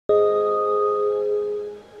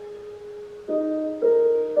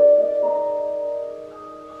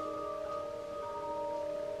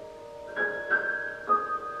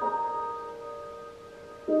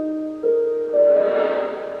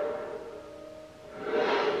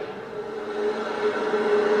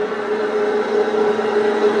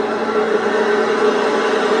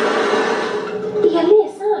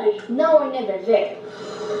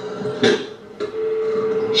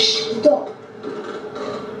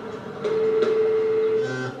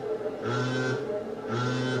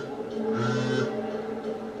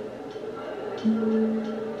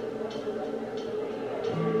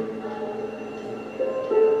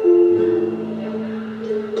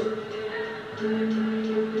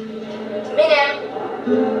Minem!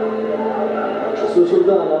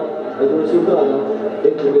 Sultana, għadu Sultana,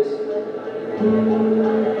 intu bis.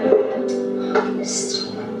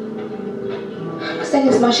 Ma staj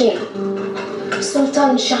nisma' xejn.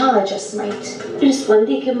 Sultan xi ħaġa smajt.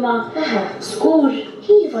 Rispondik imma skur.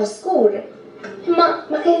 Iva, żgur. Imma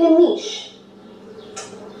ma kellimnix.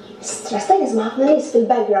 Istra, staj nisma' ħafna nies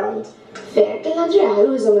fil-background. Fer, il-Andrea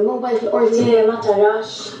ħajużhom il-mobile fil-qorti. Ma tarax.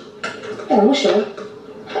 Mhux hu.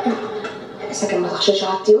 Issa kemm ma taħxilx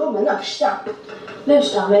ħadd ieħor ma nafx ta'.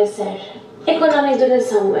 M'hemmx tagħmel ser. Ikkonna ngħidu lil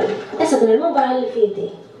Samuel. Issa din il-mobile ħalli fidi.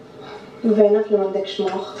 Vera naf li m'għandekx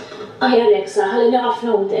moħħ. Aħjar Alexa, ħalli nieqaf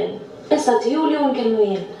nowden. Issa tijuli u nkellmu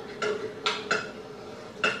jien.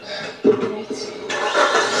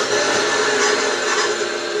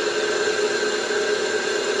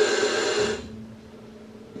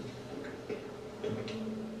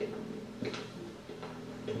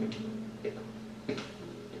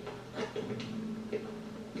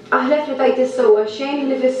 Aħlef li tajt is-sewwa xejn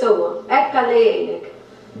li fis-sewwa, hekk għal jgħinek.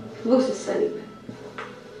 Bus is-salib.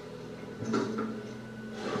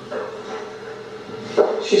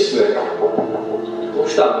 X'ismek? U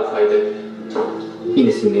x'tagħmel f'ħajdek?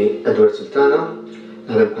 Jien ismini Edward Sultana,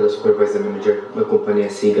 naħdem bħala supervisor manager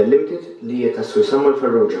mal-kumpanija Siga Limited li hija tas-Sur Samuel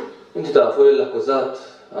Farrugia. Inti tafu li l-akkużat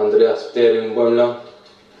Andrea Spiteri mbomla?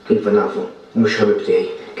 Iva nafu, mhux ħabib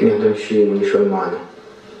tiegħi, kien jaħdem xi xogħol magħna.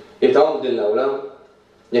 Jitgħu din l-awla?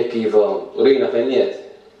 Jekk iva, urina fejn jiet?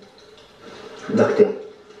 Dak tim.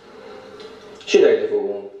 Xi rajdi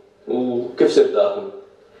fuqhom? U kif sir tagħhom?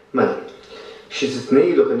 Mela, xi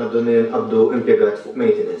ilu kien nabdu nqabdu impjegat fuq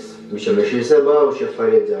maintenance biex jagħmel xi seba' u xi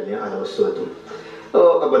affarijiet żgħar li għala s-soltu. U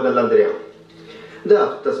qabadna l-Andrea.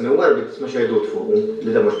 Dak ta' żmien wara bdiet tisma' xejdut fuqhom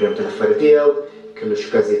li da mhux bjem tal-affarijiet tiegħu, kellu xi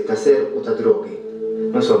każijiet ta' serq u ta' drogi.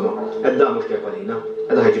 Insomma, qed da mhux tajb għalina,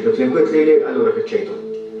 qed ħaġibek l-inkwiet lili allura keċċejtu.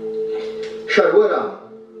 Xahar wara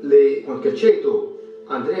li kont keċċejtu,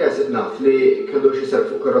 Andrea sitt naf li kellu xi serq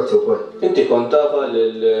fuq karozza wkoll. Inti kont tafa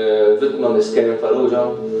l-vittma miskien Farrugia,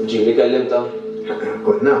 ġieli kellimta?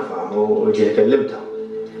 Kont nafa u ġieli kellimta.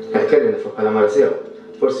 Kelli nifhom bħala mara sew,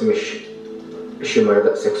 forsi mhix xi mara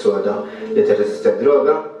daqshekk soda li tirreżista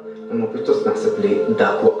d-droga, imma pjuttost naħseb li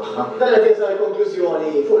dak waqgħha. Tella tinsab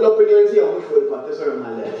konklużjoni fuq l-opinjoni tiegħu mhux fuq il-fatti sar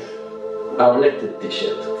mallef. Hawnhekk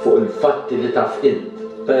tittixed fuq il-fatti li taf int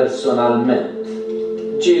personalment.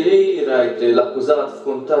 Ġieli rajt l-akkużat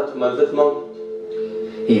f'kuntatt mal-vittma?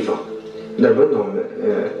 Iva, darbunhom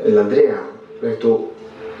l-Andrea rajtu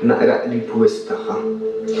naqra l-pwist tagħha.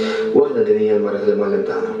 Waħda din hija l-mara tal-mallim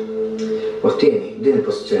tagħna. U t-tieni, din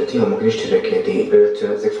il-pożizzjoni tiegħu ma kienx tirrekjedi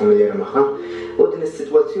relazzjoni sek familjari magħha u din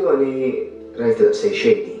is-sitwazzjoni rajt daqsej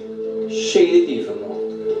xejdi. Xejdi kif imma?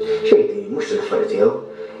 Xejdi, mhux tal-affarijiet tiegħu.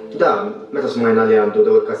 Dan, meta smajna li għandu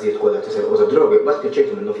daw il-każijiet kollha ta' serq u ta' drogi, bad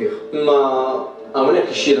keċċejtu minnu fih. Ma hawnhekk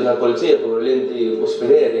ix-xhieda tal-Pulizija turu li inti u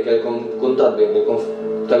Spinelli kellkom kuntatt bejnkom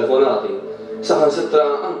telefonati. Saħansitra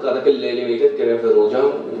anke dak il-lejl li mietet kien Farrugia.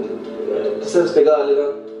 Tista' tispjegali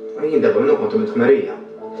dan? Jien darba minnu kontu mitħmerija.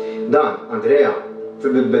 Dan, Andrea,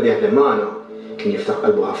 fil-bidbed jaħdem magħna, kien jiftaħ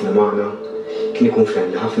qalbu ħafna magħna, kien ikun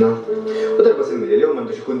friendly ħafna, u darba semmili li hu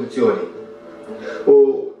m'għandux xi kundizzjoni. U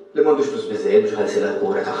li m'għandux flus biżżejjed biex ħallsilha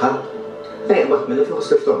l-kura tagħha. Bad minnu fih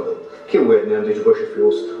slif tomlu. Kien wedni għandu jġibor xi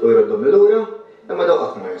flus u jroddhom lura, imma daw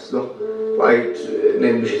qatt ma jaslu. Għajt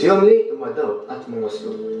ngħid biex itjomli, imma daw qatt ma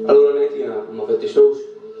waslu. Allura ngħid jiena ma fettixtux?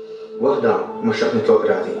 Waħda ma xtaqt nitloq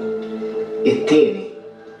rati. It-tieni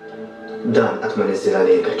dan qatt ma niżżel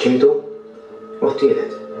għalih kaċċejtu, u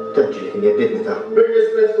t-tielet taġġi li kien jeddidni ta'.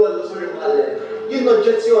 Bir-rispett kollu sur il-mallef, jien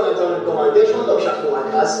oġġezzjoni dawn il-komandi għax m'għandhomx jaħdmu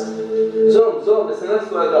għall-każ. Żomm, issa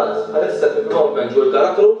naslu għall-każ. Issa nipprovaw nġu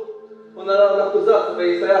l-karattru u naraw l-akkużat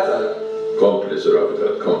fejn jista' jasal. Kompli, Sur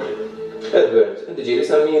Avitat, kompli. Edward, inti ġieli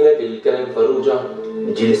semmilek il-kelem Farrugia?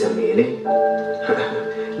 Ġieli semmili?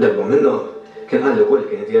 Darba minnu kien qalli wkoll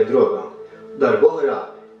kienet hija droga. Darba oħra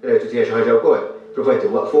rajtu tiegħi xi ħaġa wkoll, provajt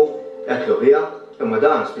iwaqfu, eklu biha, imma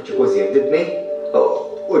dan spiċċa kważi jeddidni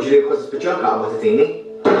u ġieli kważi spiċċa anke qaba titini.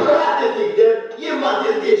 Għaddi tikdeb, jien ma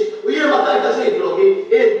tirdix u jien ma tajta xejn drogi,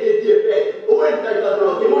 inti tirdib u int tajta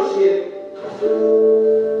drogi, mhux jien.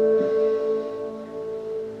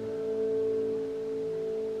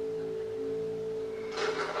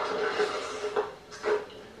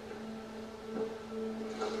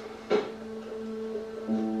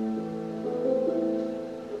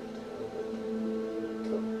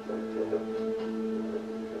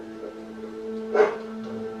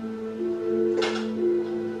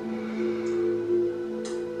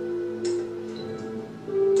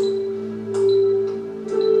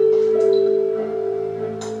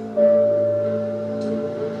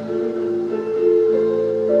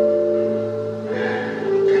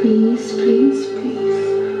 Please, please, please.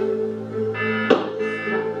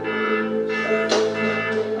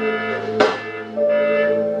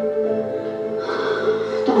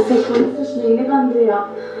 Taqsek kont x'nejni Andrea.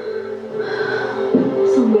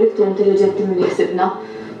 Sommi iktar intelligenti milli ħsibna.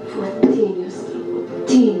 Fuq it-tieni, fuq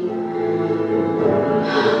it-tieni.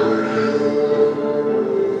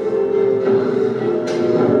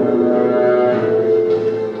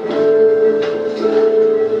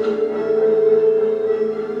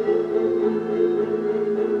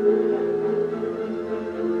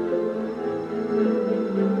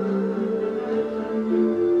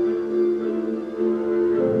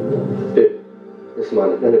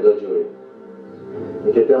 Ismani, nibda ġuri.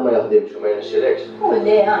 Il-pjan ma jaħdimx u ma jenxilekx. U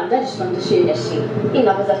le, għanda ġismandu xie nesċi.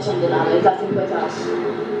 Jina bazaċċan dil-għamil, ta' tinkwetax.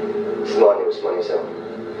 Ismani sew.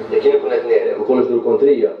 Jek jien ikun qed nerem u kollox dur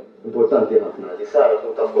kontrija, importanti ħafna li Sara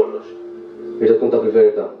tkun taf kollox. Rida tkun taf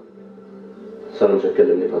il-verità. Sara mhux qed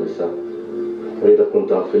tkellimni bħalissa. Rida tkun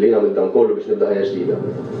taf li jiena minn dan kollu biex nibda ħajja ġdida.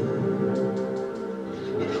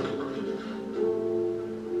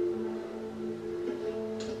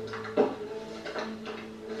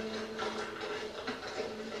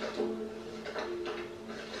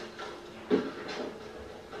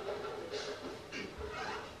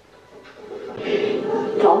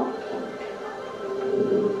 Tom?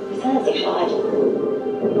 Issa nagħtik xi ħaġa.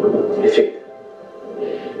 Nifik.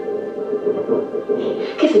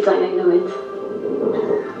 Kif itajnek nuwint?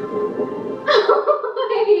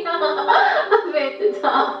 Għadvetti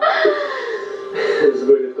ta'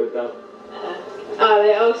 Żgur li tkun taf.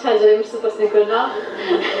 Għale, għaw xaġa li mux suppost nikunna.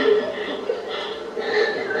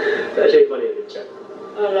 Ta' xejn funny biċċa.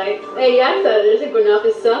 Alright. Ejja, aktar li tikunna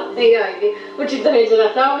fissa. Ejja, għajdi. Uċi d-daħi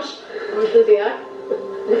ġelatawx. Mux tijak.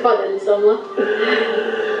 Nifadal insomma.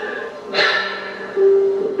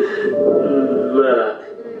 Mela.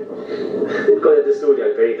 Konna t-istudja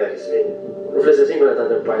l-perita jismin. U fl-istessin konna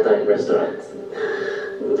t-għandem part-time restaurant.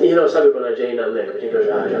 Jina u sabi konna ġejna għammek biex nikro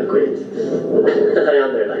ġaħġa għal-kwit. I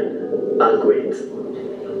underline. Għal-kwit.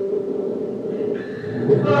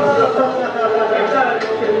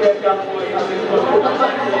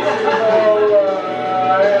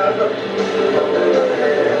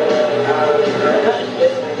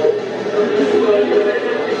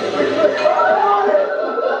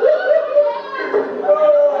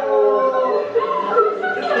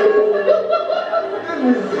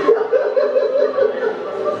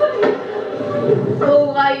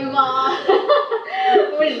 Oh my ma!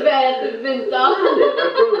 Mux bed, binta.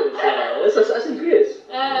 Issa saqsin Chris.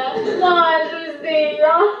 Ma,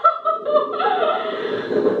 ġuzdija.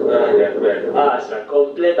 Asra,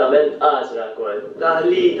 kompletament asra kol.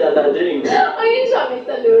 Taħlita ta' drinks. U jinxabik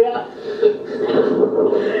tal-lura.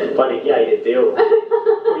 Panikjaj inti u.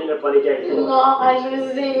 U jina panikjaj tu. Ma,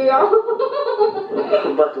 ġuzdija.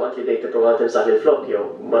 Bat waqt li dejt t-prova timsaħ il-flok jew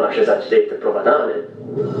ma nafx eżatt dejt t-prova tagħmel.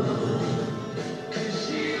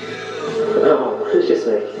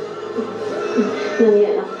 X'ismek?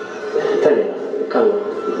 Daniela. Daniela, kalma.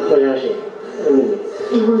 Ma ġara xejn. Minni.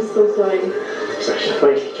 I'm so sorry. Sax, ma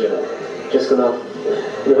jtlik ġura. Ġes kuna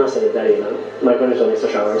nħasser id-darina. Ma jkunx għan extra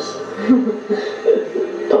showers.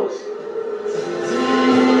 Thomas.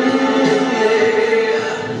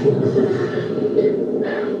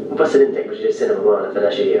 Bassir intek biex ġis-sinema maħna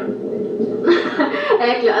fil-għaxija.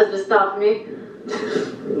 Ek li għazbi stafni.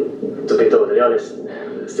 To be totally honest,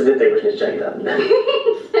 studentek biex nċajta.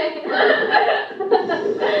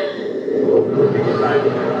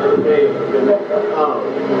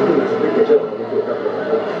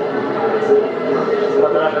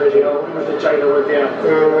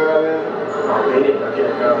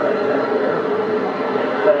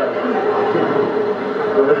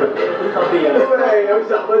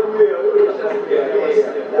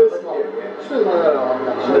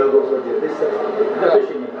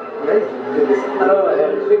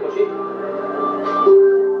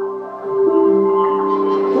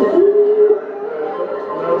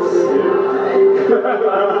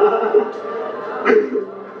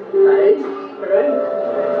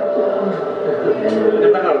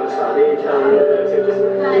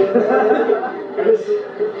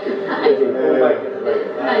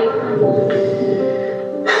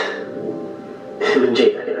 Min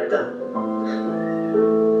ġejta kien għarda.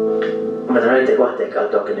 Meta rajtek waħdek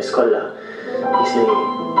għal dok niskolla, jisni.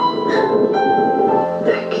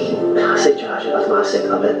 Dek, ħassejt xi ħaġa qatt ma ħassejt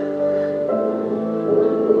qabel.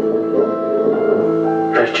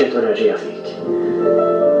 Rajt ċertu enerġija fik.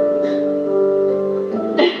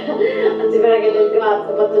 Għanti vera għed il-għad,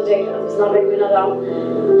 għabattu ġejta, bis narbek minna daw.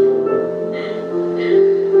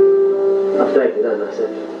 Għafdajti dan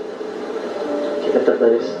naħseb. Kif qed tafda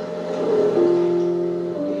nis?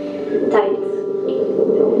 Tajt.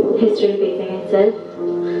 History repeating itself.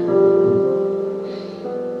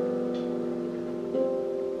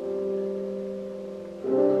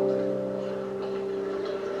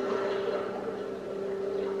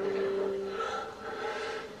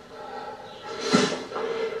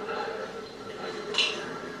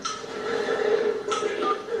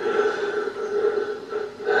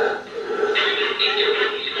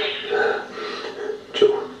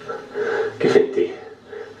 Kif inti?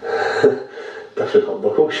 Taf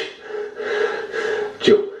il-ħobbokux?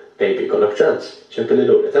 Ġu, baby, kollok ċans, ċempil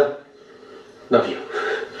l-uri, ta? Love you.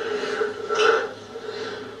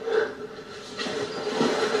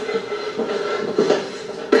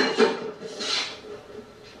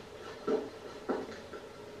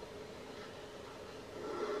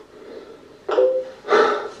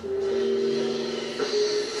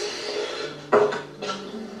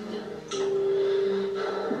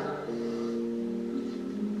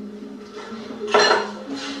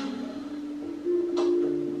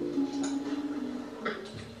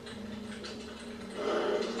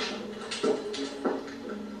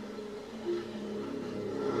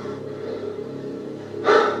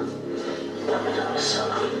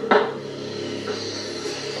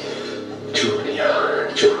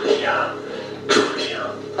 Julia.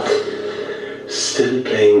 Still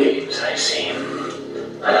playing games, I see.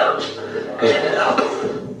 I know. Get it up.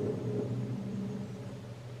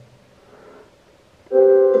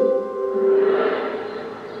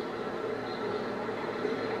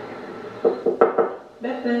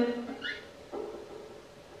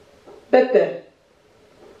 Peppe.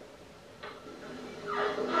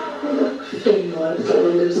 Fejn għarta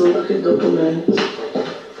għalli bżon dak il-dokument.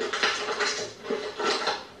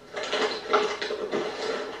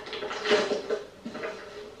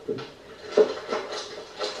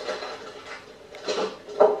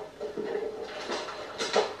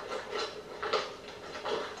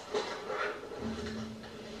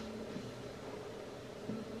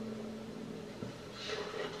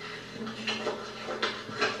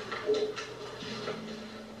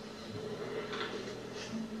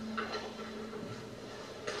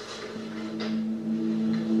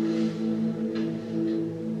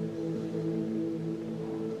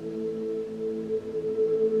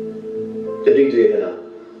 Irridu jħela,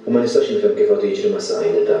 u ma nistax nifhem kif għadu jiġri ma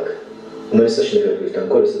saqajn dak. U ma nistax nifhem kif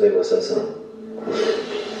dan kollu seta' jwasal sa.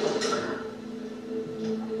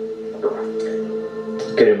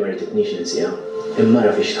 Kerim ma rriditniex ninsija, imma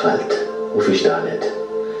ra fiex dħalt u fiex daħlet.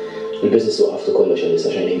 Il-business waqaftu kollox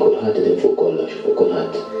għalissa xejn kulħadd idin fuq kollox, fuq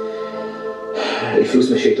kulħadd.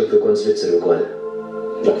 Il-flus mexxejtu fi kont Svizzer ukoll.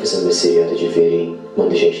 Dak fisem missija tiġifieri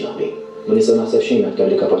m'għandi xejn x'naqbi. Ma nista' naħseb xejn aktar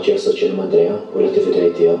li kapaċi assoċja l-Andrea u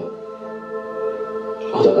l-attivitajiet tiegħu.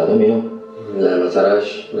 Għodak għadha miegħu? Le, ma tarax,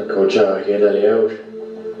 l-kawċa kiena li għawx.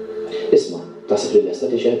 Isma, taħseb li l-esta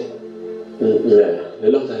tixed? Le,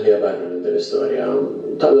 l-loħta li għabarra minn din l-istorja,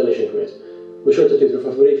 taqla li xinkwiet. Mux għorta tidru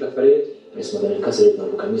favorit l-affarijiet? Isma, dan il-kas li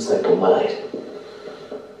b'narru kemm jista' jkun malajr.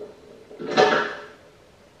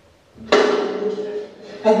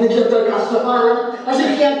 Għed nitleb tal-kas tafana, għax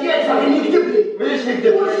il-klient jgħetfa kien jiktibli. Milix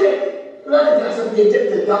niktibli. Għed għasab li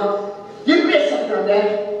jiktibtilta. Jimbessa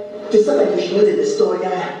għandek. Tista' tgħid biex nidi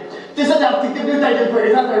l-istorja. Tista' tgħid tiktibli tajt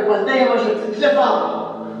il-verità tal-Baldeja ma xed titlefa.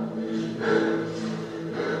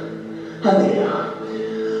 Andrea,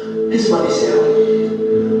 isma' nisew.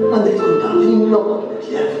 Għandek tkun taf li n-nobot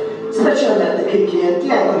nitlef. Speċjalment dik il-klient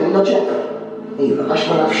tiegħi kun innoċenti. Iva, għax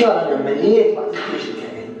ma nafx ara l-emmelijiet ma tiktibx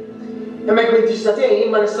il-kien. Imma jekk m'intix sa tgħin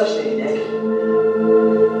ma nistax tgħinek.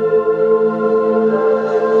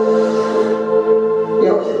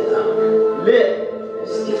 Jew tibda. Le.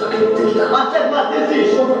 Għattek ma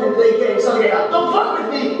t-tintix, don't fucking play games, Andrea. Don't fuck with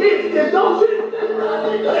me! If don't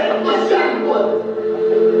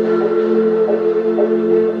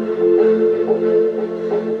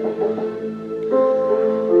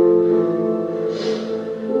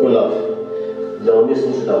Kulaf, dawn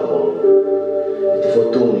nismu x'tafhom.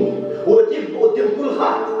 Tifottuni. U qudiem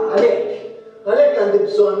kulħadd, għalhekk għandi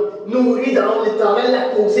bżonn nuri dawn li tagħmel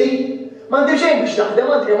l-akkużi. M'għandi xejn biex taħdem,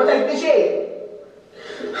 Andrea, ma tgħidli xejn.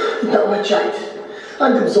 Da maċċajt,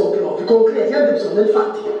 għandi bżon provi konkreti, għandi bżon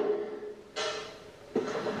il-fatti.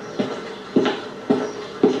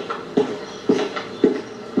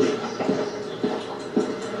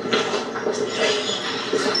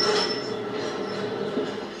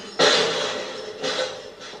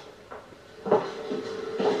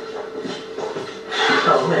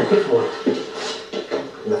 Men, kif mort?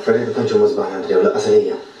 L-affarijiet ma tantx huma żbaħ Andrea u laqqas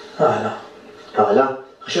għalija. Għala. Għala?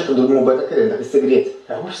 Għax qed ndur mubba ta' kellem dak is-segret.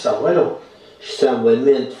 Mux Samuelu. X'Samuel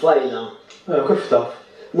minn tfajla. Kif taf?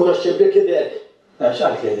 Mura xċebbek idek.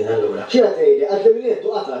 X'għalt li din allura? X'għed tgħidli? Għad li minni tu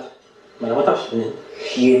qatat. Mela ma tafx min.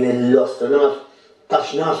 Jien l-ostru naf,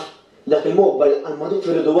 tafx naf. Dak il-mobile għal-madu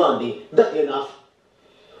firidu għandi, dak li naf.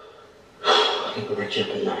 Għaliku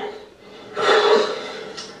bħarċempilla.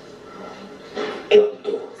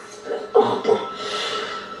 Joddu, għabba.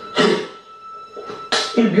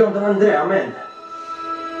 Il-bjorn dan Andrea, men.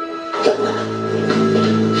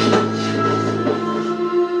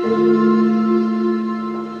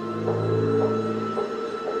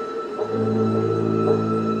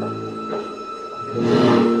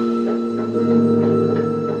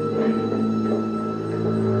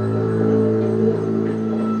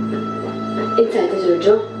 Intajta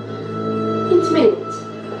Giorgio? Int mint?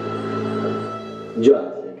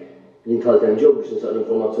 Ġaħtek, jintħalt hemm ġew biex nisaq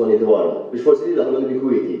l-informazzjoni dwarha, biex forsi li daħlu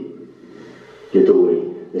l-kwiti. Li turi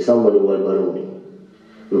li Samuel huwa l-baruni.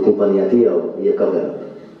 U l-kumpanija tiegħu hija kavera.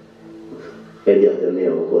 Qed jaħdem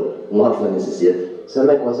miegħu wkoll, u ma ħafna nies isiet.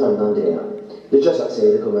 Semmek wasalna Andrea. Diġà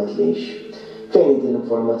saqsejtek u m'għedlix. Fejn din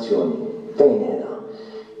l-informazzjoni? Fejn qiegħda?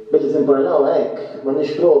 Billi tinparlaw hekk,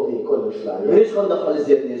 m'għandniex provi kollox fl-arja. Minix kont daħħal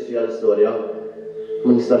iżjed nies fiha l-istorja.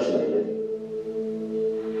 Ma nistax ngħidlek.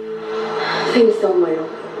 Fejn nistgħu mmorru?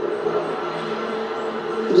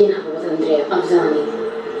 Jien ħabba Andrea, avżani.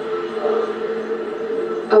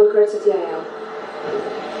 Aw il-karozza tiegħi hawn.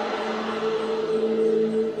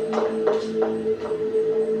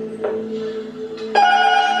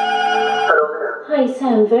 Hi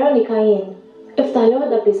Sam, Veronica jien. Iftaħ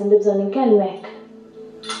l-għodda please għandi bżonn inkellmek.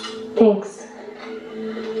 Thanks.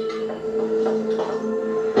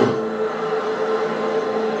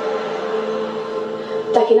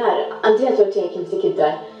 Dakinhar, Andrea tortija kien ftik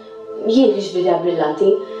id-dar. Jien li ġbidha brillanti.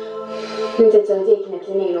 L-intenzjoni tiegħi kienet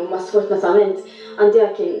li ngħinu, ma sfortunatament Andrea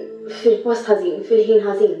kien fil-post ħażin, fil-ħin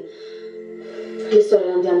ħażin. L-istorja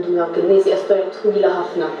li għandi għandhom dawk in-nies hija storja twila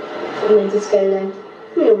ħafna. Min titkellem?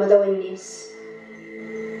 Min huma dawn in-nies?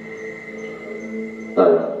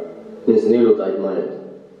 Ara, nisnilu tajt maret.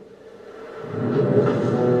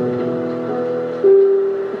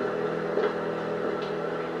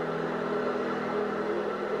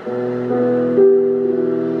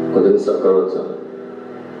 Kont nistaq karozza.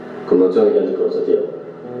 Konnozzjoni kienet il-karozza tiegħu.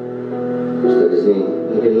 Biex dak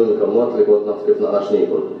iż-żmien kien l-unika mod li kont naf kif naqax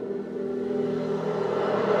niekol.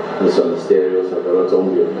 Nisa l-stereo sa karozza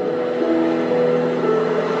umbju.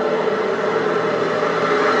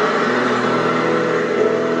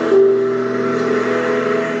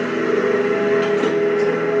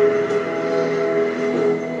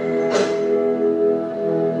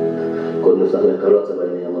 Kont niftaħ l-karozza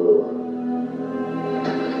bajni jagħmaluha.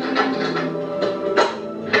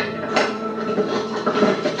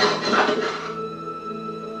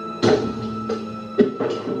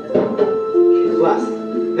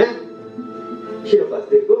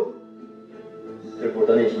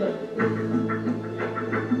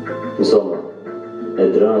 Insomma,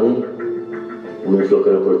 edrani u minn flok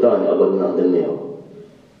reportani qabad naħdem miegħu.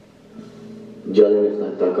 Ġalli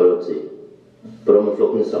niftaħ tal-karozzi. Però minn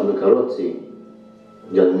flok nistaq mill-karozzi,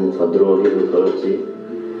 ġalli nitfa' drogi mill-karozzi.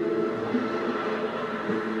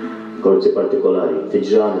 Karozzi partikolari,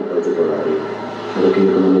 fiġrani partikolari, għadu kien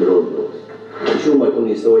ikun hemm il-roadblocks. Biex huma jkunu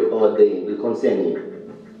jistgħu jibqgħu għaddejjin bil-konsenji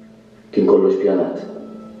kien kollox pjanat.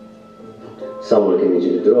 Samuel kien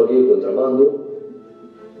jiġi drogi, kontrabandu,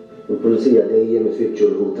 u l-pulizija dejjem ifittxu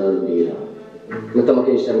l-ħut tal-kbira. Meta ma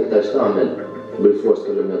kienx hemm iktar x'tagħmel, bil-fors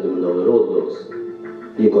kellhom jgħaddu minn dawn ir-roadblocks,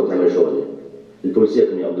 jien kont nagħmel xogħli. Il-pulizija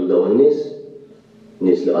kienu jaqbdu dawn in-nies,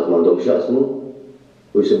 nies li qatt m'għandhomx jaqsmu,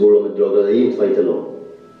 u jsibulhom id-droga li jien tfajtilhom.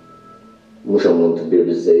 Mhux ammont kbir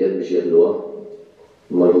biżżejjed biex jeħluha,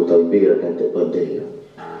 imma l-ħut tal-kbira kienet tibqa' għaddejja.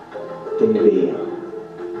 Tinnibija.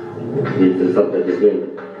 Jien fil-fatt dak iż-żmien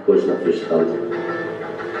kux naf fiex tħalt.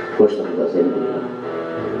 Kux naf daqshekk kbira.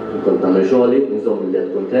 Kont nagħmel xogħli, nżomm li qed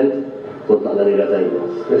kuntent, kont naqla lira tajba.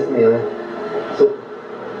 Stresni għaj.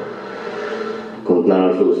 Kont nara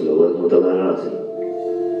l-flus l-ewwel u ta' rasi.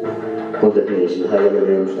 Kont qed ngħix il-ħajja li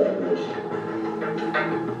mhux taqgħod ngħix.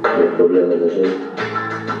 Il-problema da xejn.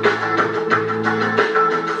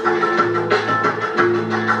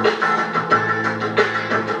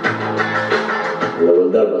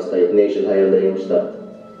 L-ewwel darba stajt ngħix il-ħajja li mhux taqgħod.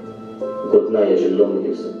 Kont ngħajjex il-lum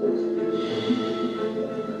kif suppost.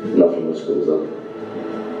 Naf li skuża.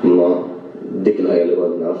 Ma dik il-ħajja li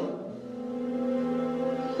kont naf.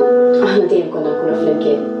 Aħna dejjem konna nkunu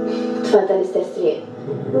flimkien. Tfal tal-istess triq.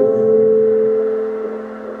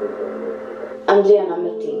 Andrea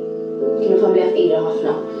nammetti. Kienu familja fqira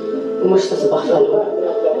ħafna. U mhux ta' subaħ fl-għalqur.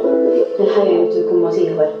 Il-ħajja jibdu jkun mod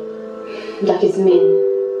ieħor. Dak iż-żmien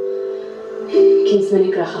kien żmien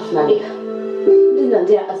ikrah ħafna lih. Din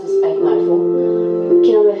Andrea qas biss bqajt narfu.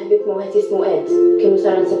 Kien għamel ħbib ma' wieħed jismu Ed, kienu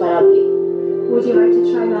saru inseparabbli. Would you like to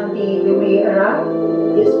try on the way around?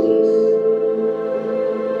 Yes, please.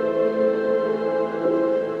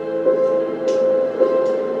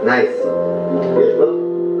 Nice. Jieġbok?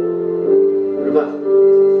 Rubat.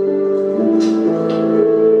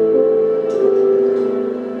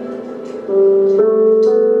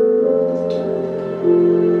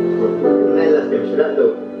 Mella skemx laqlu.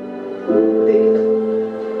 Dik.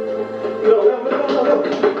 Go.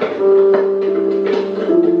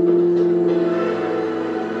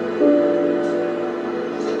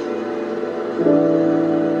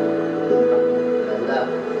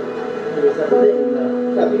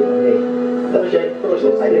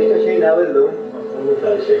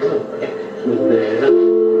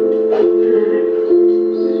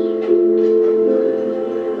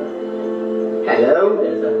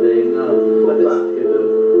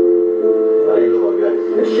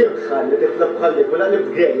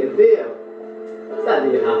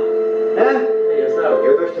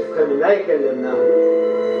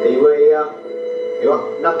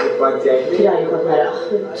 Tiraj kont naraħ,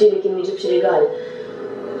 ġili kien jiġib xi rigal.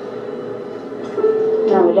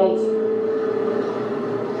 Għamil rajt.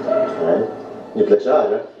 Jitlek xi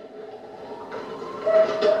ħaġa?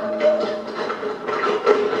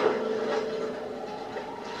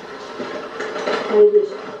 Għajdix,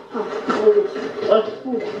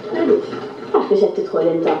 għax biex qed tidħol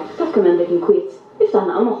inta, taf kemm għandek inkwiet, iftaħ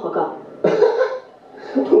naqa' moħħok.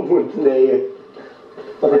 Punt nejjek.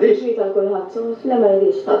 Ma tidix? Inkwiet għal kulħadd, le ma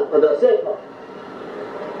rridix. Ma daqshekk.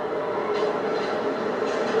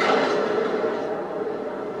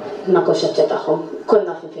 Ma konx aċċettahom,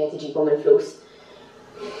 konna naf fejn tiġibhom il-flus.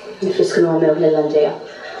 Il-flus kienu għamew l-Lanġeja.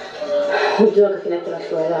 Il-droga kienet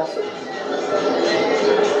traxxu għal rasu.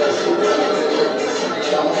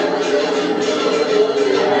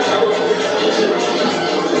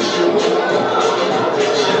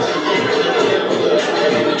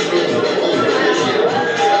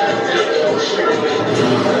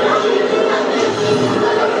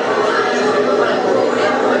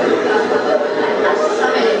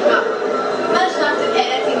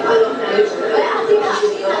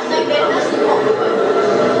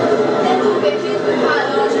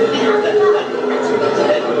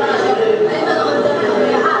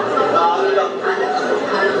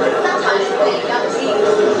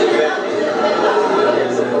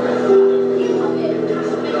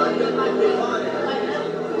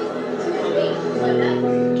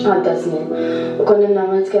 Għadda snin, u konna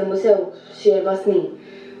n-namma nitkellmu sew xi 4 snin.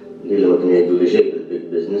 Illi ma kien jgħidu li xejn bil-big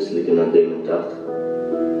business li kien għaddej minn taħt.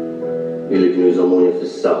 Illi kienu jżommuni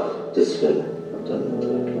fis-saf tisfel.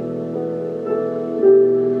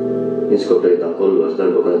 Niskoprejt dan kollu għax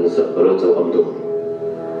darba kont nisab karozza u qabduhom.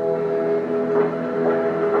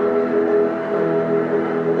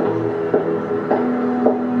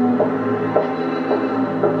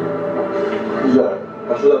 Ġar,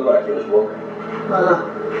 għaxu l-għarra kien iġbok? Mela.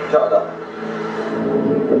 ċaqda.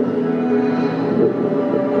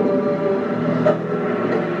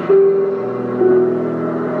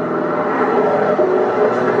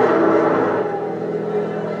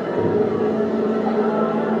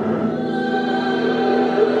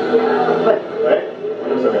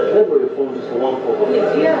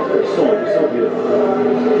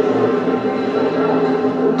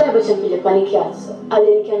 Darba ċempi li panikjat,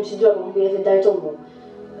 għalli li kien xi droga mubija fid-dar tommu.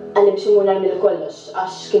 Għalli biex imur narmi kollox,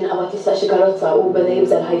 għax kien għabat jista' xi karozza u beda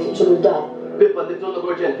jibżal ħajfiċu l-dar. Pippa, d-dibżonna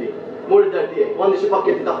urġenti. Mur id-dar tiegħek, għandi xi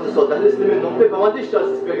pakketti taħt is-sodda, ħlisni minnhom, Pippa, m'għandix ċans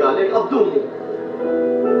nispjegalek, qabduni.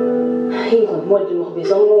 Jien kont mort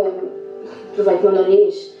bil-moħbizhom u provajt ma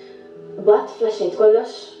norrijiex. Bat, flaxxejt kollox,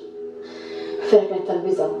 fermet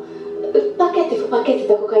tal-biża. Pakketti fuq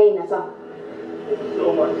pakketti ta' kokaina, sa'.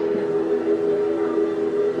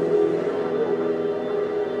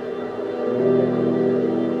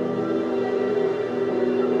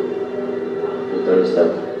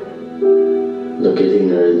 Arrestat. Dak il-ħin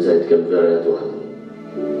realizzajt kemm vera jgħat waħdi.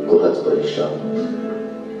 Kulħadd sparixxa.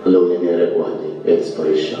 Ħallewni nierek waħdi, jgħid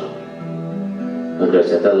sparixxa.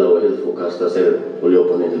 Għal-grazzja tal-Alla u ħilfu każ ta' ser u li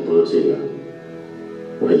opponiet il-pulizija.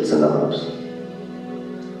 U ħilt sena ħabs.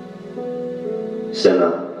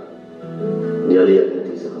 Sena li għalija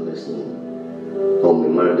kienet jisa 5 snin.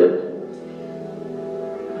 Ommi mardet.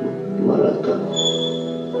 Maratta.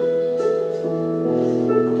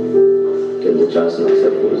 Kelli ċans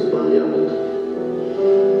naħseb fuq iżballi għamilt.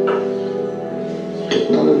 Kif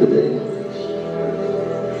nagħmel bidejja.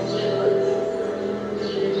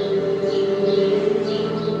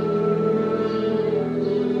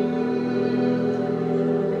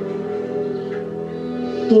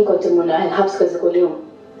 Jien kont immur naraħ il-ħabs kważi kuljum.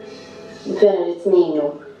 Vera rrid ngħinu.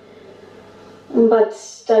 Mbagħad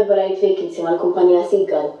talba rajt vacancy mal-kumpanija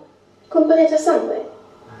Seagull. Kumpanija ta' Samuel?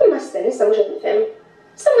 Imma sten, issa mhux qed nifhem.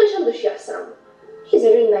 Samuel x'għandu x'jaqsam. He's a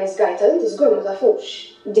real nice guy, inti żgur ma tafux.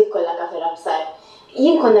 Dik kollha kafera b'sar.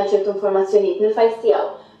 Jien konna ċertu informazzjonijiet mill-fajs tiegħu.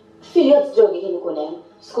 Fil-jod drogi kien ikun hemm.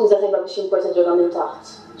 Skuża tajba biex importa droga minn taħt.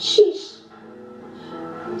 Xiex?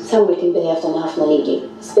 Samuel kien billi jaftana ħafna ligi,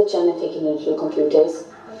 speċjalment fejn kien fil computers.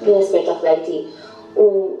 Kien esperta fl-IT. U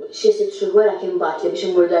xi 6 xhur wara kien bagħtli biex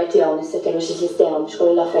immur dar tiegħu nissetteru xi sistema biex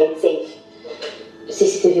kollu l-affarijiet safe.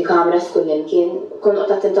 CCTV cameras kull imkien, kon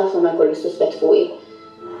qed attent ħafna ma jkollu suspett fuqi.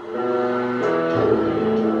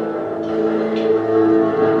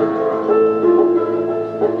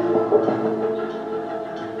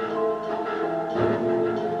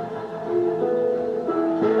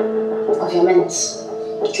 Ovvjament,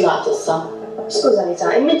 tlaqt issa. Skużani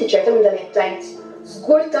ta' imma inti ċerta minn dan qed tgħid.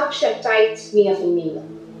 Żgur taf x'qed tgħid. 100%.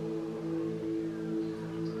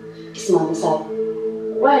 Isma' nisar.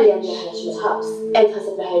 Wara li Andrea ħareġ mill-ħabs, qed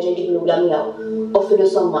ħaseb li ħerġa jġib lura miegħu. Offeru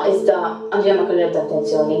somma iżda Andrea ma kellu ebda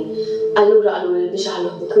intenzjoni. Allura qalu li biex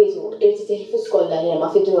ħalluh bikwitu irid titieħ flus kollha li ma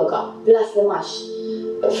fid-droga, blas li max.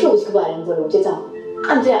 Flus kbar involuti ta'.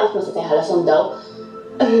 Andrea qatt ma seta' jħallas daw.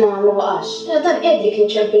 Imma ma baqax. Dan Edri kien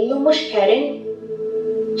ċempillu mhux Karen.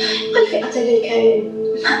 Għalfejn qatel il-Karen?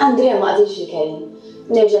 Andrea ma qatilx il-Karen.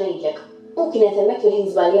 Nerġa' ngħidlek. U kienet hemmhekk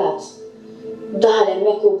fil-ħin żbaljat. Daħal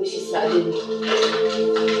hemmhekk hu biex jisraq din.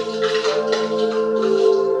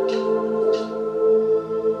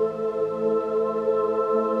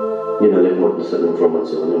 Jiena lek mort nisal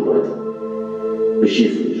informazzjoni mbagħad biex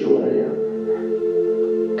jifli ġurnalija.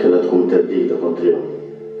 Kellha tkun teddida kontrihom.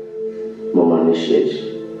 Ma m'għandniex xejn.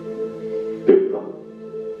 Pippa.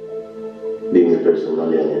 Din il-persuna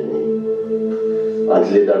li għanetni. Għad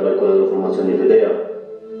li darba jkollha l-informazzjoni f'idejha,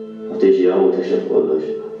 u tiġi hawn u tixef kollox.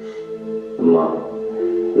 Imma,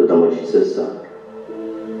 da ma xi sissa,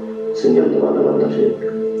 sinjal li m'għandha m'għandha xejn.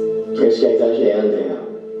 Kien xejn xejn Andrea.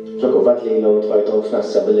 Preokkupat li l-għu tfajtom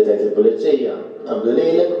f'nassa billi tajt il-polizija, qablu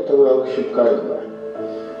lejlek u tawgħu xi bkar kbar.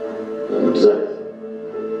 Bżajt.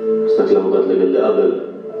 Stak l-avukat li billi qabel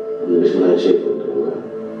li biex ma xejn fuq droga.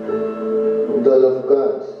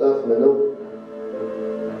 Dal-avukat, taf minnu?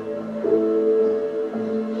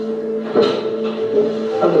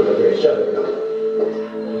 Allora biex ċabek.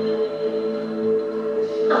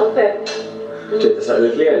 Pep. ċetta saq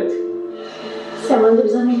il-klient? Sem għandu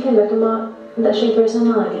bżonn inkellek imma da xejn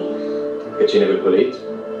personali. Kħeċini bil-polit?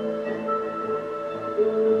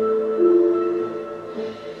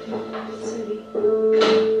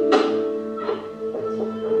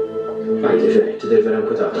 Għajdi fej, tidher vera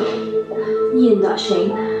nkutata. Jien daqsxejn.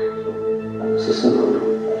 Sissa nagħmlu.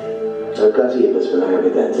 Ċal-każ jibes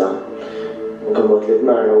bil-evidenza. Kamot li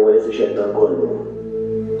t-marra u għalif iċedda kollu.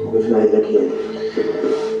 U kif ngħidlek jien.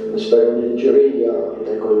 Nistajru li l-ġurija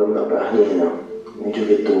ta' jkollhom naqra ħniena, niġu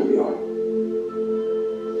bid-dubju.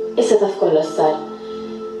 Issa taf kollox sar.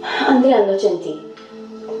 Andrea innoċenti.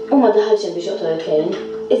 U ma daħalx hemm biex joqtol il-Karen,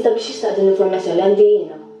 iżda biex jistaq din l-informazzjoni li għandi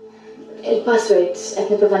jiena. Il-password qed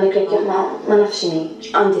nipprova nikrekkja ma nafx inhi.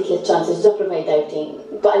 Għandi 3 chances, ġa provaj darbtejn,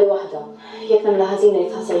 baqali waħda. Jekk nagħmilha ħażina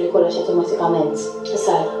jitħassar li kollox awtomatikament.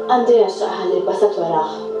 Sar, Andrea x'aqħalli l-passat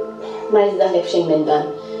warah. Ma jiżdaħlek xejn minn dan.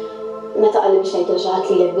 Meta qalli biex ngħidlu xi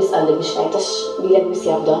ħadd lilek biss qalli biex ngħid għax lilek biss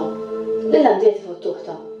jafda. Lil Andrea tifuttuh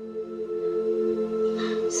ta'.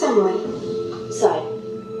 Samuel. Sar,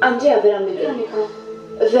 Andrea vera mbidel.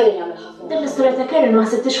 Veri nagħmel ħafna. Din l-istorja ta' Karen ma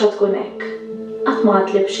ħsibtix ħadd tkun hekk. Qatt ma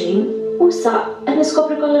għatlib xejn u issa qed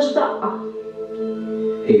niskopri kollox daqqa.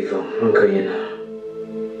 Iva, anka jiena.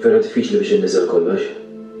 Vera diffiċli biex inniżel kollox.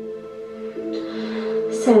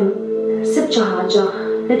 Sem, sib xi ħaġa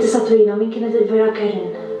li tista' turina min kienet il-vera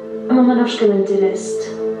Karen. Imma ma nafx kemm inti lest.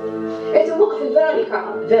 Qed imwaqf il-Veronika.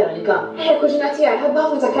 Veronika? Kuġina tiegħi ħabba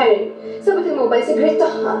ħafna ta' Karen. Sabet il-mobile segret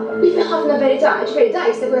tagħha li fih ħafna verità, ġifieri da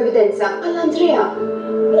jista' jkun evidenza għall-Andrea.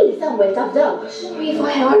 Ili Samuel taf daw. Iva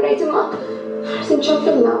ħarrejt imma ħarsin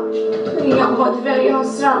ċanfilna. Hija għod veri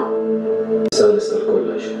ħosra. Sa nistal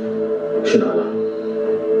kollox. X'inqala?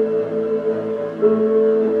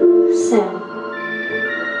 Sem.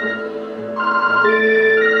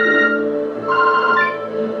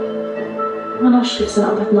 Ma nafx kif se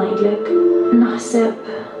naqbad ngħidlek. Naħseb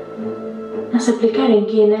li Karen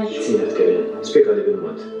kienet. X'kienet Karen? Spjega li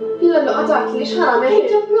bil-mod. Illa l-qataq li x'ħamel.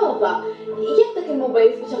 Ħeġġa prova. Jekk dak il-mobile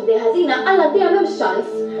jispiċċa bdejja ħażina, alla Andrea m'hemmx ċans.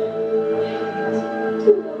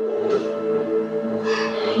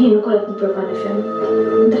 Jien ukoll qed nipprova nifhem.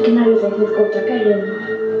 Dakinhar li tgħid nifkor ta' Karen,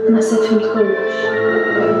 naħseb fimt kollox.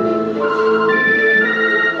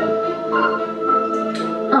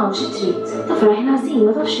 Xi trid? Tafra ħina zin,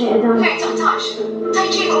 ma tafx li qiegħda. Fejn taħtax.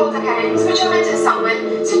 Tajġi u ta' Karen, speċjalment insawwel,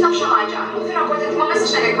 sit naf xi ħaġa, vera importanti ma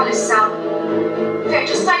messax ngħidlek bħalissa. Fejn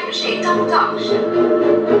ġust tajlu xejn, ta' tafx.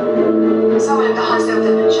 Insawwel daħħal sew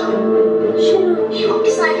tal-biċċa. X'inhu? Iva,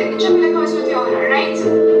 issa ngħidlek ġemmilek 5 minuti oħra, right?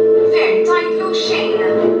 Fejn tajlu xejn.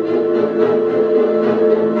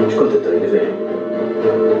 X'kont tittajli fejn?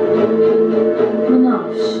 Ma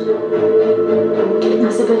nafx.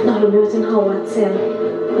 Naħseb qed naħlu li qed inħawwad sew.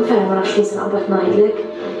 Vera ma nafx li se naqbad ngħidlek.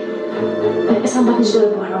 Issa mbagħad niġġel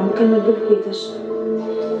barra u nkellmek bil-kwietax.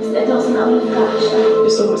 Qed naħseb naqbel il-kaħx.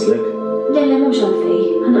 Issa waslek? Le, m'hemmx għalfejn.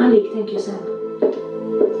 Ħanqalik, thank you, Sam.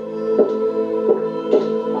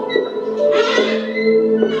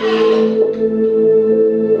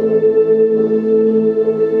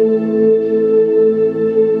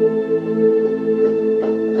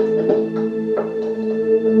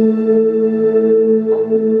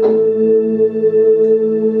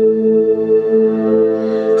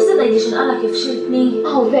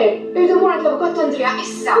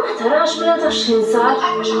 Tarax mela ta' x'in sar?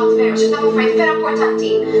 Għajma xi ħadd veru, xi tafu fajt vera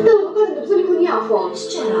importanti. Dal-avukat intu bżonn ikun jafhom.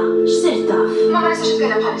 X'ġara? X'sir taf? Ma nistax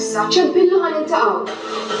nitkellem bħalissa. ċempillu ħan intaqgħu.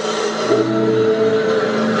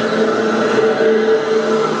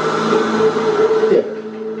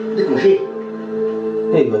 Dik mhux hi.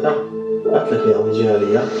 Ejma ta' għatlek li hawn iġi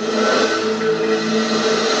għalija.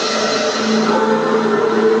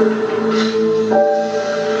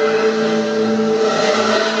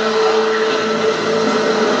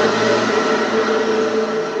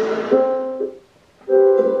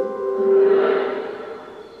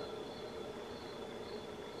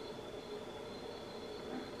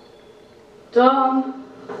 Tom,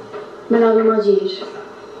 mela għadu ma ġiex.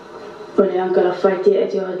 U li anka l-affarti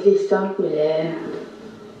qed joħod lista, u li...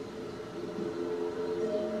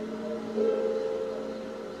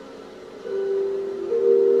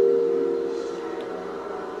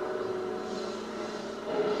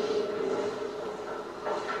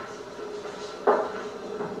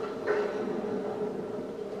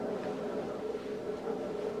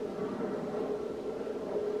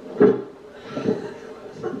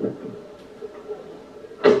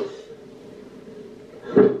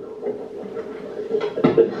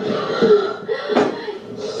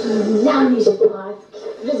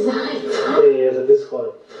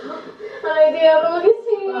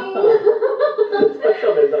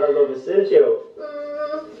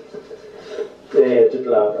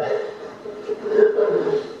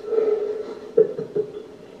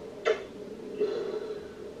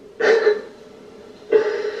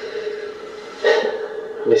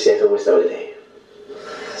 Nisiet u mustaw li dej.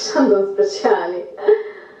 X'għandhom speċjali.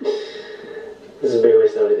 Zbir u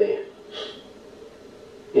mustaw li dej.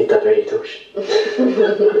 Jitta peritux.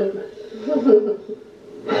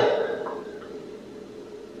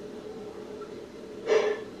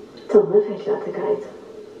 Tom, ma fejn tlaqtek għajt.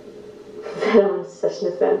 Vera ma nistax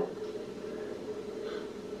nifhem.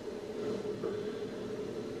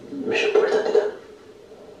 Mhux importanti dan.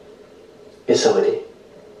 Issa wedi.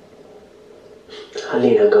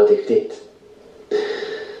 Ħallina għawdi ftit.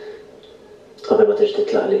 Qabel ma terġa'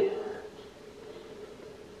 titlaqli.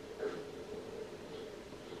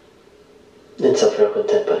 Ninsab vera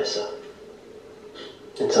kuntent bħalissa.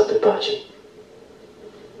 Ninsab il-paċi.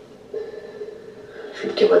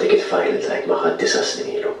 Flimkien ma dik it-tfajl li tajt magħha 9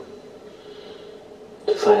 snin ilu.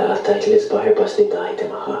 Tfajl għattajt li sbaħ 4 snin ta'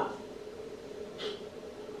 ħajti magħha.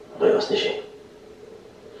 Ma jwasni xejn.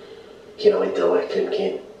 Kienu għintaw hekk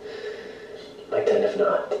flimkien. Ma jtellef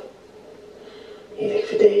naqat. Jidek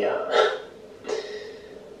fidejja.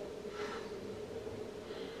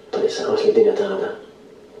 Palissa għos li dinja taħda.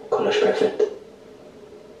 Kollox perfett.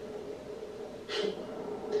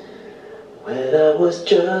 When I was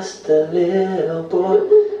just a little boy,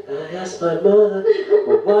 I asked my mother,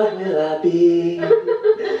 well, what will I be?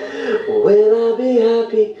 Will I be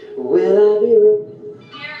happy? Will I be rich?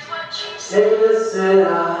 Here's what she said.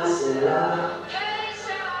 Said I.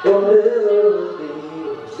 What will be?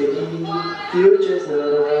 Future's not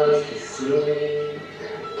ours to see.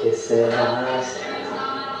 Kiss and eyes.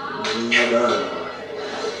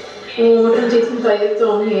 Ma kanġejt mtajjeb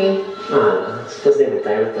Tommy. Stas dejjem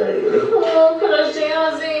tajjeb tajjeb. Kollax ġej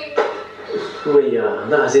għażin. Wija,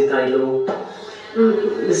 naħżin tajlu.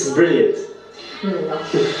 This is brilliant.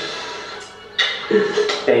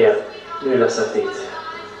 Ejja, rilassa ftit.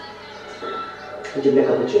 Ġibni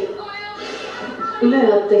cappuccino. Le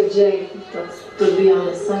għattek ġej, ta' turbija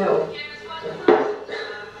nissa jew.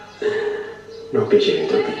 Non piacere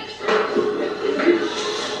turbija.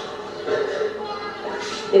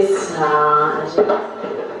 Issa, ġej.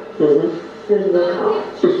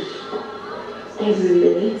 Every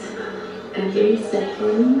minute. Every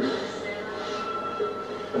second.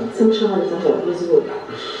 Sam xaħal ta' fuq l-żgur.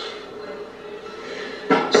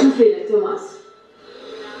 X'nu frilek, Tomas?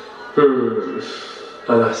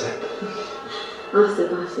 Għal ħseb. Aħseb.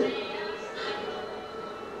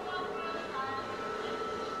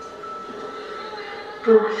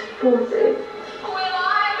 Poor babe. Will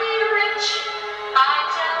I be rich? I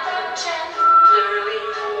tell them tenderly.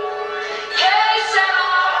 Yes, and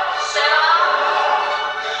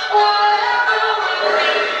whatever will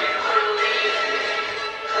be, will be.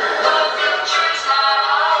 The future's not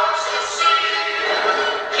ours to see.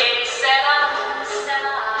 Yes, and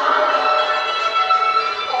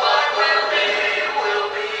what will be, will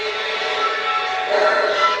be.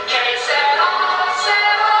 Yes, and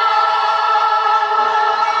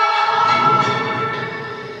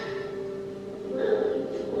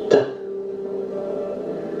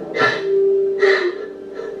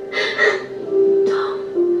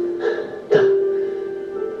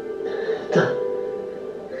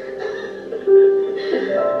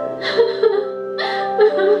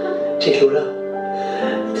ġejt lura?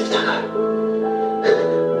 Tiftakar?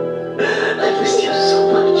 I missed you so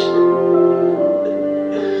much.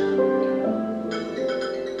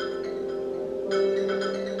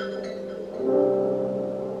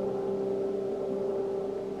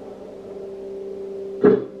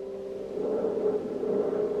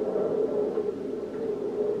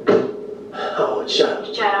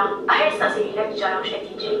 ġara, aħer staqsilek ġara u xed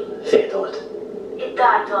jiġi. Fejtod.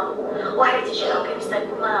 Id-dar Tom, u aħer tiġiraw kif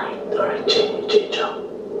istajku maħi. Dora ġeġa.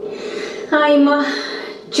 Ħajma,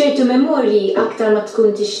 ċertu memorji aktar ma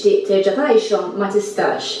tkun tixtieq terġa' tgħixhom ma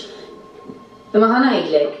tistax. Imma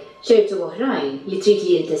ħanajdlek, ċertu oħrajn li trid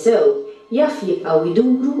li jintesew jaf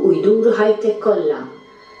jibqgħu jduru ħajtek kollha.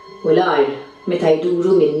 U l-ar meta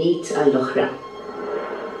jduru min-nit għall-oħra.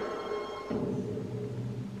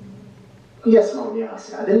 Jasmawni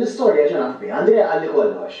ħasra, din l-istorja ġenaf bi, Andrea għalli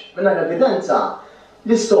kollox. Minna l-evidenza,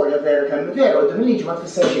 l-istorja vera kemm vera u din liġi ma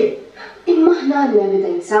tfisser xejn. Imma ħna għandna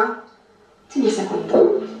evidenza. Tini sekonda.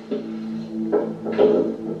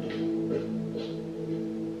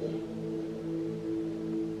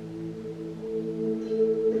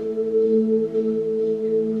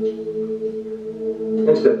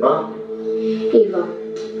 Int bibba? Iva,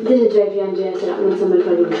 din id-drive Andrea telaq minn Sam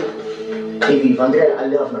il-Farrugia. Iva, Andrea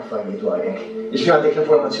għalli ħafna affarijiet dwarek. Ixfi għandek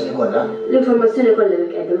l-informazzjoni kollha? L-informazzjoni kollha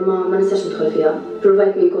mek qegħdin ma nistax nidħol fiha.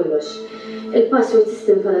 Provajt minn kollox. Il-password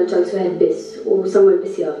system fadal ċans wieħed biss u Samuel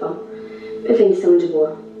biss jafa. Fejn nistgħu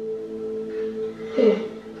nġibuha?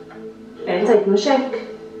 Tajt mhux hekk.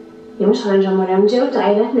 Jien mhux ħarġa mara mġew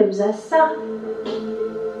tajlet nibża issa.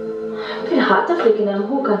 Fil-ħadd taf li kien hemm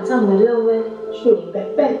hu kan Samuel l-ewwel. X'min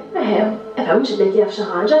Beppe? Mhux id jaf xi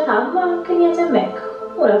ħaġa tagħha kien jgħid hemmhekk.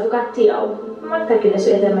 U l-avukat tiegħu, ma aktar kien isu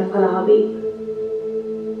jgħid hemmhekk bħala ħabib.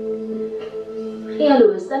 Hija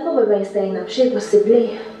Lewis, dan l-ewwel ma jista' jgħinna b'xejn possibbli.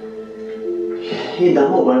 Jien dan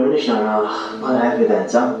mobile m'iniex narah bħala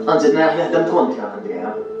evidenza, anzi narah jaħdem kontra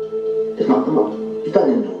Andrea. Isma' dan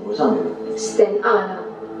in-numru Samuel. Sten għala.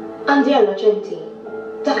 Andrea l-aċenti.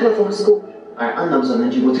 Dak nafu żgur. Għandna bżonn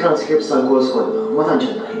nġibu transcripts tal-kors kollha, ma tantx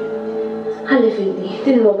għandna ħin. Ħalli fidni,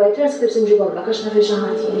 din il-mobile transcripts nġibhom lek għax nafil xi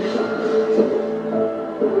ħadd jien.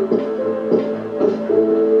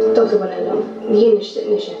 Dr. Bonella, jien nixtieq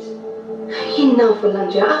nixed. Jien nafu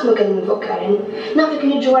l-Andrea qatt ma kelli nifok Karen. Nafu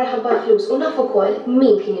kien jiġu wara ħabba flus u nafu wkoll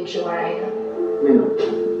min kien jiġu warajna. Minnu?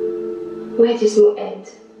 Wieħed jismu Ed.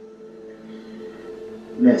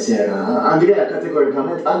 Le sera, Andrea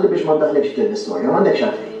kategorikament qalli biex ma ndaħlekx f'din l-istorja, m'għandekx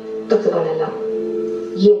għalfejn. Dr. Bonella,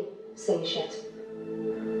 jien se nixed.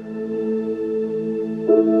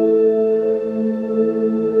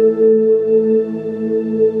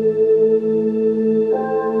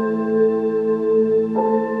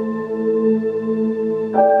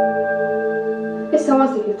 Issa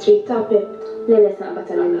wasik it-trit ta' Pip. Lele snaqba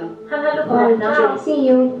tal-għamla. Ħanħallu kol. See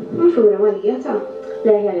you. Mfura Marija ta'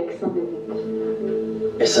 le ħjalek sabini.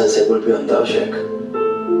 Issa nsegwu l-pjanta xek.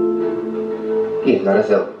 Kif nara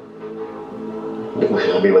sew? Dik mhux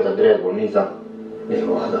il-ħabiba ta' Andrea l-Burnisa. Jien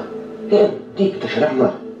waħda. Dik ta'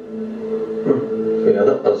 xaraħmar. Fija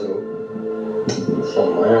daqqa żru.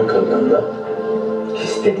 Insomma, janka l-għanda.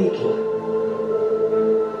 Xistediki.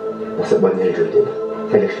 Nasib għadni l-ġurdin.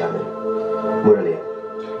 Kellek x'tagħmel. Mura li.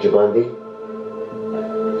 Ġibandi?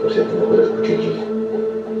 Forsi qed nieħu l-kuċiġi.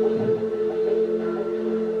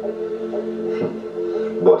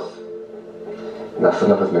 Boss. Nafsu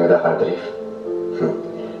nafas minn daħal drif.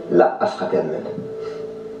 Laqqas ħadd jemmel.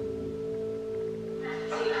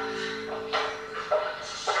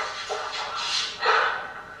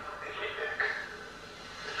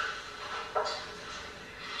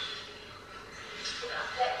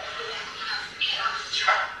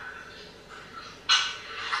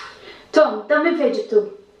 minn fejn ġibtu?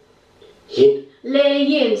 Jien? Le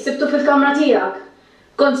jien, sibtu fil-kamra tiegħek.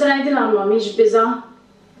 Kont se ngħidilha ma mhix biża'.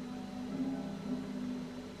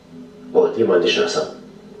 Jien m'għandix naqsam.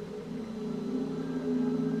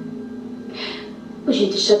 Mhux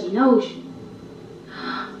inti x'xadina hux?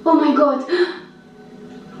 Oh my God!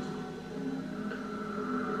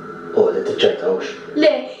 Li tiċċajta hux. Le,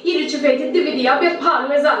 jien irċivejt id-DVD abjad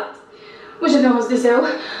bħalu eżatt. Mhux qed nħoss li sew.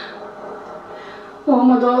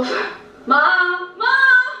 Madof. Ma!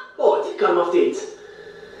 Tikkalma ftit.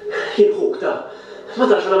 Jien ħuk ta. Ma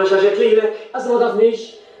tafx nagħmel xi ħaġa lilek, għaż ma tafniex.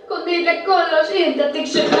 Kont ngħidlek kollox, inti qed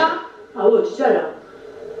tikxifha. Għawġ, ġara.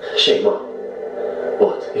 Xejn ma.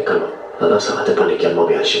 Ikkalma. Għadha saħħa tippanikja ma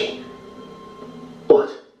biha xejn.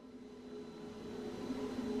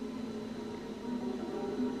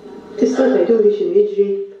 Tista' tgħiduli x'inhu jiġri?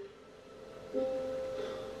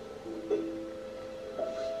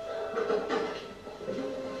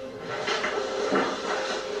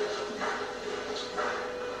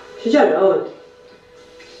 X'ġara Għod?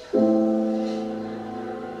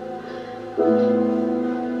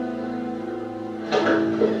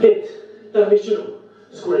 Dak x'inhu?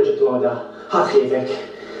 Żgur ġibtu għadha, ħadd ħliefek.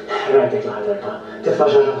 Rajtek l-ħadarba, tifla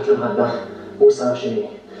xi ħaġa fuq il-ħadda u sa x'inhi.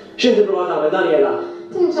 X'inti prova tagħmel Daniela?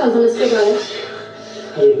 Tinċalta nispjegali.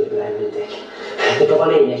 Jien nibgħin mintek. Nipprova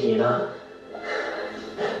ngħinek jiena.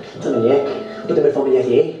 Tagħmel hekk, qudiem il-familja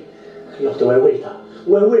tiegħi. Joħdu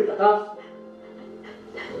werwilta taf?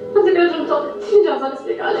 Ma tibgħux intom, tinċalta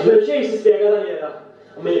nispjegali. Xejn tispjega Daniela.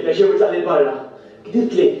 Għamil li pjaċew itlaq barra.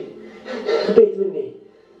 Gdibtli. Bejt minni.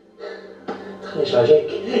 Tħalli xaġek,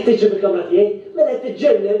 tiġi bil-kamra tiegħi, mela qed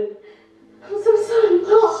tiġġennem.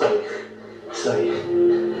 Sorry.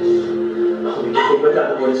 Kif meta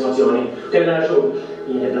ta' situazzjoni, kellna raġun.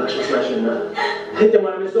 Jien niblax ma smajx minna. Inti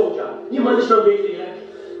mara miż-żewġa, jien m'għandix nabejt lilek.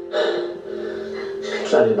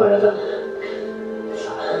 Tla' il-barra ta'.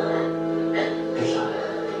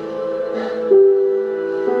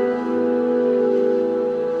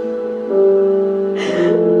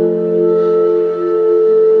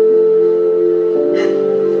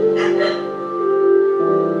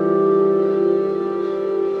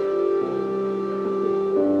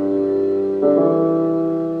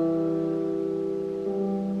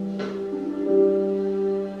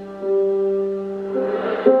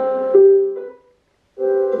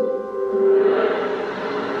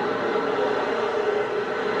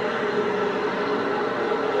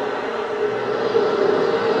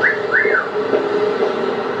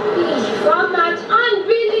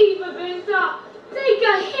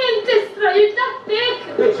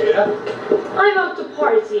 I'm out to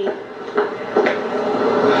party.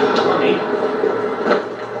 Mami?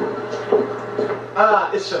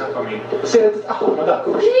 Issa nafami. Sejra titqaħħar ma dak.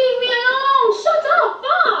 Leave me alone! Shut up,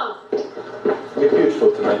 Bob! You're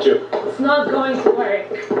beautiful tonight, Joe. It's not going to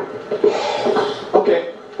work. Okay.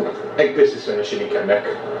 Ek biss is-sena xini kemmek.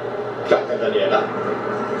 Tlaħta Daniela.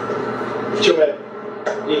 ċuwe,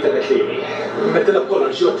 jita għetlili. Mettila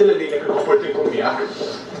b'kollan xie għattila li l-ek il-komportin kum miegħek.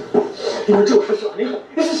 Jina ġuwa xaxuqni,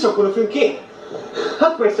 jisissu kunu flimkien.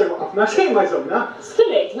 Ħadd ma jisser waqafna, xejn ma jżomna.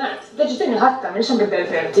 Skillejt, Matt, deġitini ħatta minn xan bibbel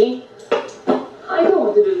ferti. I don't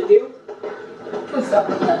want to do with you. What's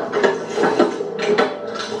up?